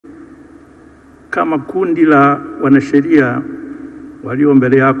kama kundi la wanasheria walio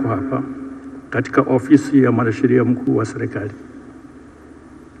mbele yako hapa katika ofisi ya Mwanasheria Mkuu wa serikali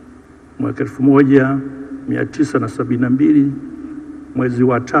mwaka 1972 mwezi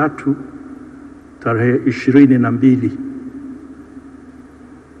wa 3 tarehe 22.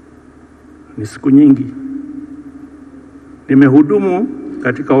 Ni siku nyingi. Nimehudumu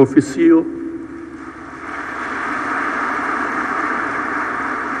katika ofisi hiyo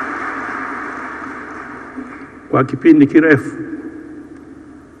kwa kipindi kirefu.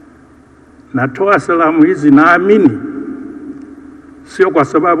 Natoa salamu hizi, naamini sio kwa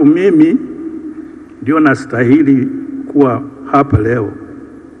sababu mimi ndio nastahili kuwa hapa leo.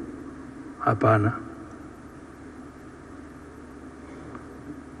 Hapana.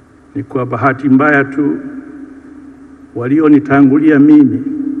 Ni kwa bahati mbaya tu walionitangulia mimi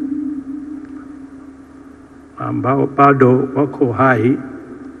ambao bado wako hai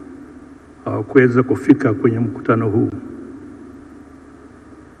hawakuweza kufika kwenye mkutano huu.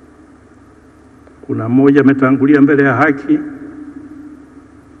 Kuna mmoja ametangulia mbele ya haki,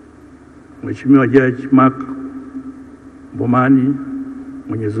 Mheshimiwa Jaji Mark Bomani,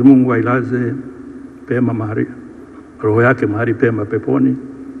 Mwenyezi Mungu ailaze pema roho yake mahali pema peponi.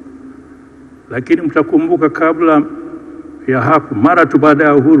 Lakini mtakumbuka kabla ya hapo, mara tu baada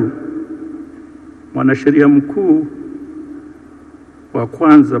ya uhuru, mwanasheria mkuu wa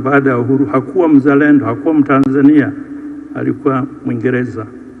kwanza baada ya uhuru hakuwa mzalendo, hakuwa Mtanzania, alikuwa Mwingereza,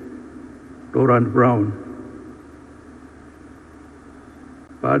 Laurent Brown.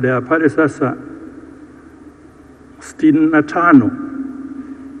 Baada ya pale sasa 65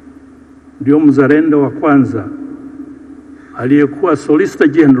 ndio mzalendo wa kwanza aliyekuwa Solicitor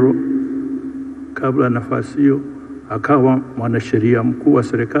General. Kabla nafasi hiyo akawa mwanasheria mkuu wa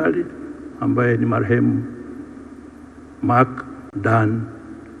serikali ambaye ni marehemu Mark Dan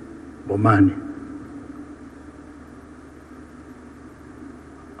Bomani.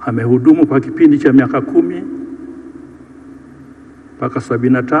 Amehudumu kwa kipindi cha miaka 10 mpaka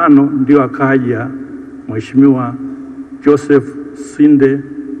 75, ndio akaja Mheshimiwa Joseph Sinde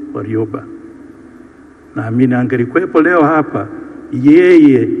Warioba. Naamini angelikuwepo leo hapa,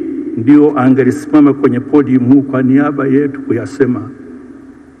 yeye ndio angelisimama kwenye podium huu kwa niaba yetu kuyasema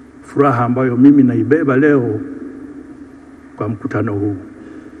furaha ambayo mimi naibeba leo kwa mkutano huu.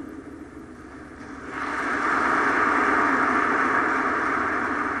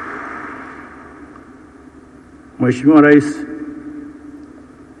 Mheshimiwa Rais,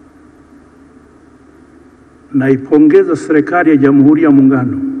 naipongeza serikali ya Jamhuri ya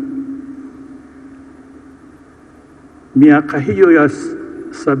Muungano. Miaka hiyo ya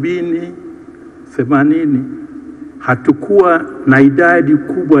 70, 80 hatukuwa na idadi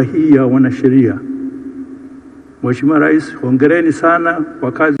kubwa hii ya wanasheria. Mheshimiwa Rais, hongereni sana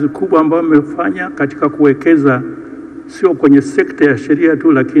kwa kazi kubwa ambayo mmefanya katika kuwekeza sio kwenye sekta ya sheria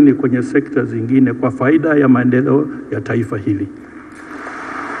tu, lakini kwenye sekta zingine kwa faida ya maendeleo ya taifa hili.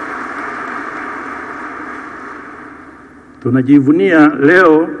 Tunajivunia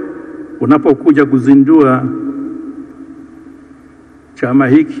leo unapokuja kuzindua chama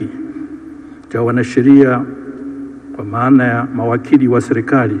hiki cha wanasheria kwa maana ya mawakili wa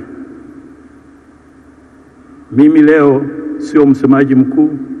serikali. Mimi leo sio msemaji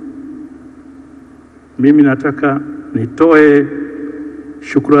mkuu. Mimi nataka nitoe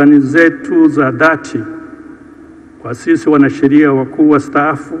shukrani zetu za dhati kwa sisi wanasheria wakuu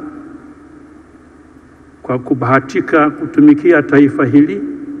wastaafu kwa kubahatika kutumikia taifa hili,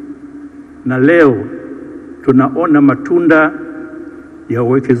 na leo tunaona matunda ya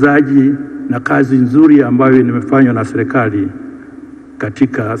uwekezaji na kazi nzuri ambayo imefanywa na serikali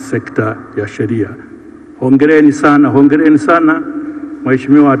katika sekta ya sheria. Hongereni sana, hongereni sana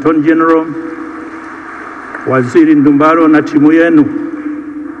Mheshimiwa Attorney General, Waziri Ndumbaro na timu yenu.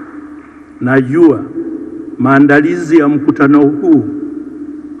 Najua maandalizi ya mkutano huu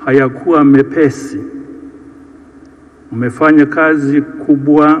hayakuwa mepesi. Mmefanya kazi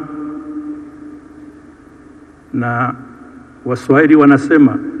kubwa, na Waswahili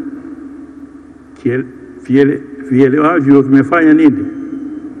wanasema vielewavyo vimefanya nini?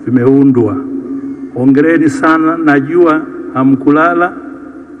 Vimeundwa. Hongereni sana, najua hamkulala.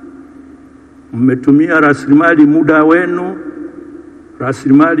 Mmetumia rasilimali muda wenu,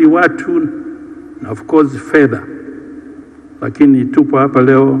 rasilimali watu, na of course fedha. Lakini tupo hapa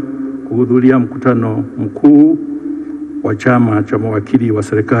leo kuhudhuria mkutano mkuu wa chama cha mawakili wa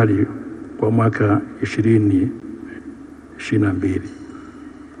serikali kwa mwaka 2022.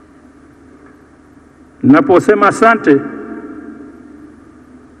 Ninaposema asante,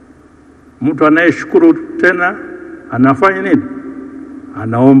 mtu anayeshukuru tena anafanya nini?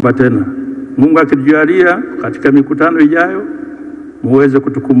 Anaomba tena. Mungu akijalia katika mikutano ijayo muweze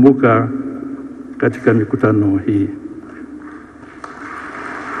kutukumbuka katika mikutano hii.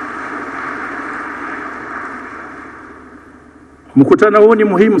 Mkutano huu ni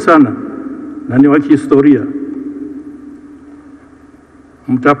muhimu sana na ni wa kihistoria.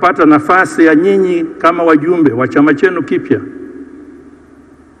 Mtapata nafasi ya nyinyi kama wajumbe wa chama chenu kipya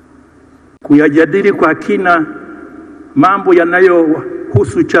kuyajadili kwa kina mambo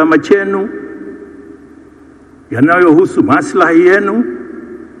yanayohusu chama chenu, yanayohusu maslahi yenu,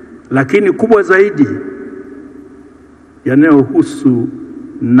 lakini kubwa zaidi yanayohusu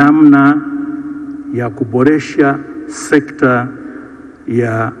namna ya kuboresha sekta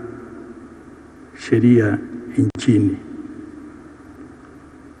ya sheria nchini.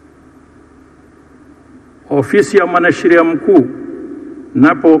 Ofisi ya Mwanasheria Mkuu,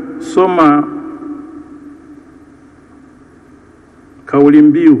 naposoma kauli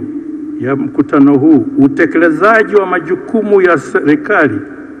mbiu ya mkutano huu, utekelezaji wa majukumu ya serikali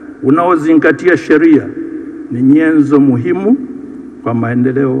unaozingatia sheria ni nyenzo muhimu kwa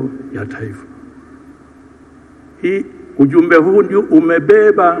maendeleo ya taifa. Ujumbe huu ndio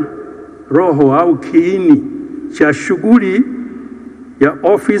umebeba roho au kiini cha shughuli ya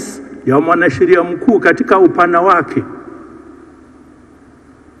ofisi ya Mwanasheria Mkuu katika upana wake.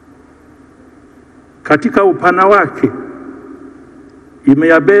 Katika upana wake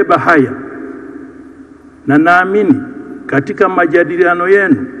imeyabeba haya, na naamini katika majadiliano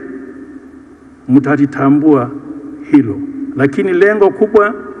yenu mtalitambua hilo. Lakini lengo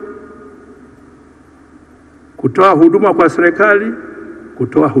kubwa, kutoa huduma kwa serikali,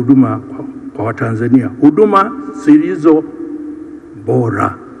 kutoa huduma kwa Watanzania, huduma zilizo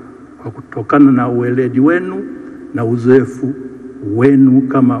bora kwa kutokana na uweledi wenu na uzoefu wenu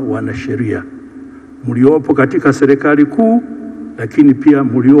kama wanasheria mliopo katika serikali kuu, lakini pia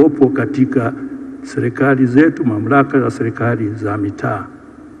mliopo katika serikali zetu, mamlaka za serikali za mitaa,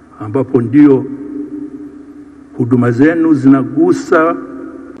 ambapo ndio huduma zenu zinagusa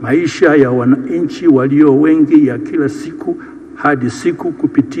maisha ya wananchi walio wengi ya kila siku hadi siku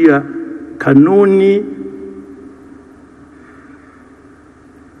kupitia kanuni,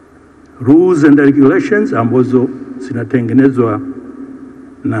 rules and regulations ambazo zinatengenezwa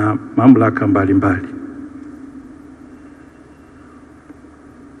na mamlaka mbalimbali.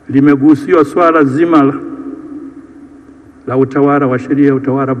 Limegusiwa swala zima la utawala wa sheria,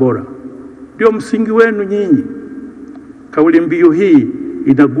 utawala bora. Ndio msingi wenu nyinyi. Kauli mbiu hii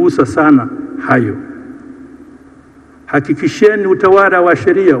inagusa sana hayo. Hakikisheni utawala wa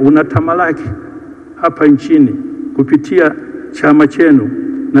sheria unatamalaki hapa nchini kupitia chama chenu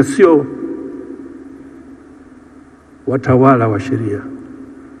na sio watawala wa sheria.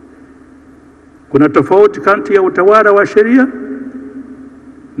 Kuna tofauti kati ya utawala wa sheria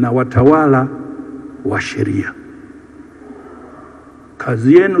na watawala wa sheria.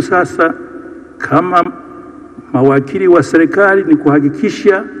 Kazi yenu sasa kama mawakili wa serikali ni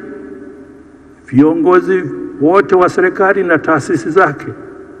kuhakikisha viongozi wote wa serikali na taasisi zake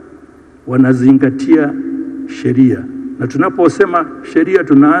wanazingatia sheria. Na tunaposema sheria,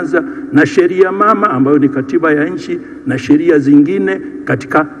 tunaanza na sheria mama ambayo ni katiba ya nchi na sheria zingine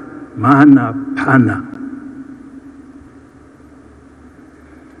katika maana pana.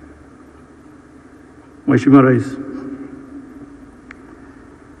 Mheshimiwa Rais,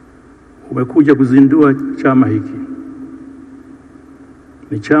 umekuja kuzindua chama hiki.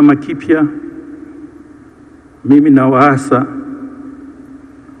 Ni chama kipya. Mimi nawaasa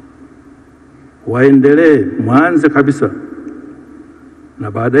waendelee, mwanze kabisa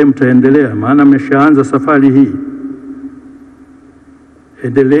na baadaye mtaendelea, maana mmeshaanza safari hii.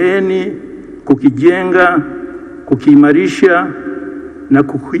 Endeleeni kukijenga, kukiimarisha na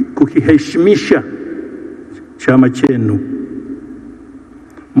kukiheshimisha chama chenu.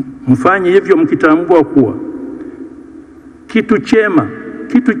 Mfanye hivyo mkitambua kuwa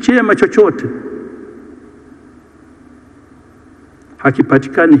kitu chema chochote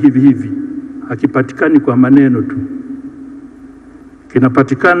hakipatikani hivi hivi, hakipatikani kwa maneno tu.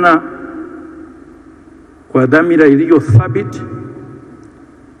 Kinapatikana kwa dhamira iliyo thabiti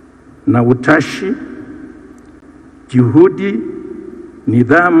na utashi, juhudi,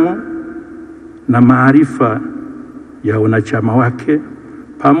 nidhamu na maarifa ya wanachama wake,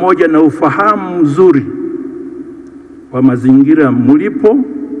 pamoja na ufahamu mzuri wa mazingira mlipo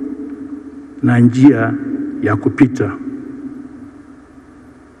na njia ya kupita.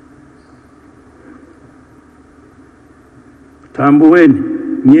 Tambueni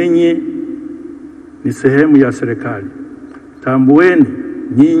nyinyi ni sehemu ya serikali. Tambueni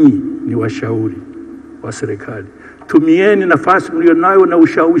nyinyi ni washauri wa serikali. Tumieni nafasi mlionayo na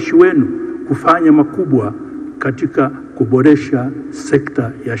ushawishi wenu kufanya makubwa katika kuboresha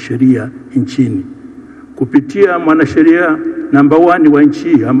sekta ya sheria nchini. Kupitia mwanasheria namba 1 wa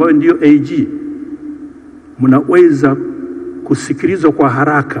nchi ambayo ndio AG, mnaweza kusikilizwa kwa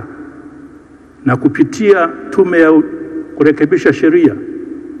haraka, na kupitia tume ya kurekebisha sheria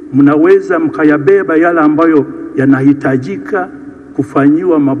mnaweza mkayabeba yale ambayo yanahitajika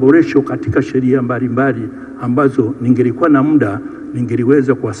kufanyiwa maboresho katika sheria mbalimbali ambazo ningelikuwa na muda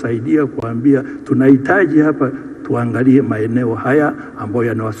ningeliweza kuwasaidia kuambia tunahitaji hapa tuangalie maeneo haya ambayo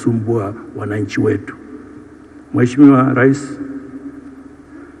yanawasumbua wananchi wetu. Mheshimiwa Rais,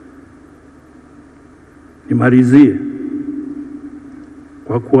 nimalizie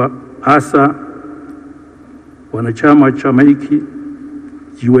kwa kuwa hasa wanachama wa chama hiki,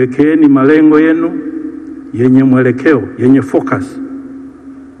 jiwekeni malengo yenu yenye mwelekeo, yenye focus,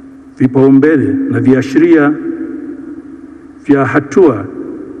 vipaumbele na viashiria vya hatua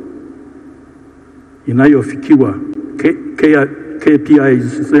inayofikiwa,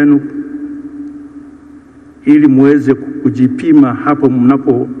 KPIs zenu, ili muweze kujipima hapo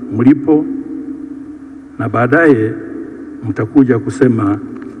mlipo, na baadaye mtakuja kusema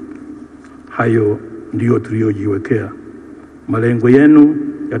hayo ndiyo tuliyojiwekea. Malengo yenu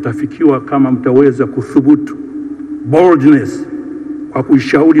yatafikiwa kama mtaweza kuthubutu, boldness, kwa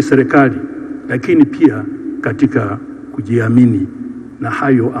kuishauri serikali, lakini pia katika kujiamini na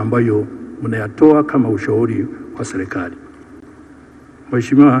hayo ambayo mnayatoa kama ushauri kwa serikali.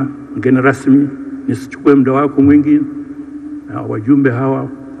 Mheshimiwa mgeni rasmi, nisichukue muda wako mwingi na wajumbe hawa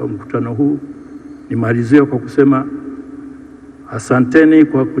wa mkutano huu, nimalizie kwa kusema asanteni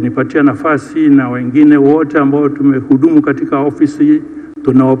kwa kunipatia nafasi, na wengine wote ambao tumehudumu katika ofisi hii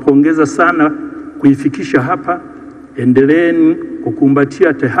tunawapongeza sana kuifikisha hapa. Endeleeni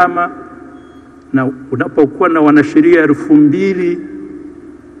kukumbatia tehama, na unapokuwa na wanasheria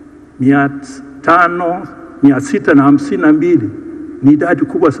 25,652 ni idadi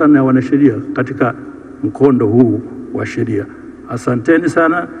kubwa sana ya wanasheria katika mkondo huu wa sheria. Asanteni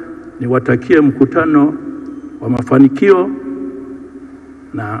sana, niwatakie mkutano wa mafanikio,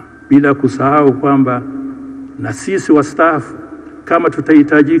 na bila kusahau kwamba na sisi wastaafu kama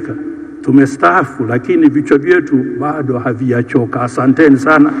tutahitajika, tumestaafu lakini vichwa vyetu bado havijachoka. Asanteni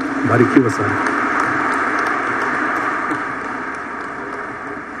sana, mbarikiwe sana.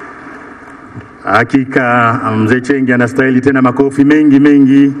 Hakika mzee Chenge anastahili tena makofi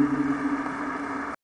mengi.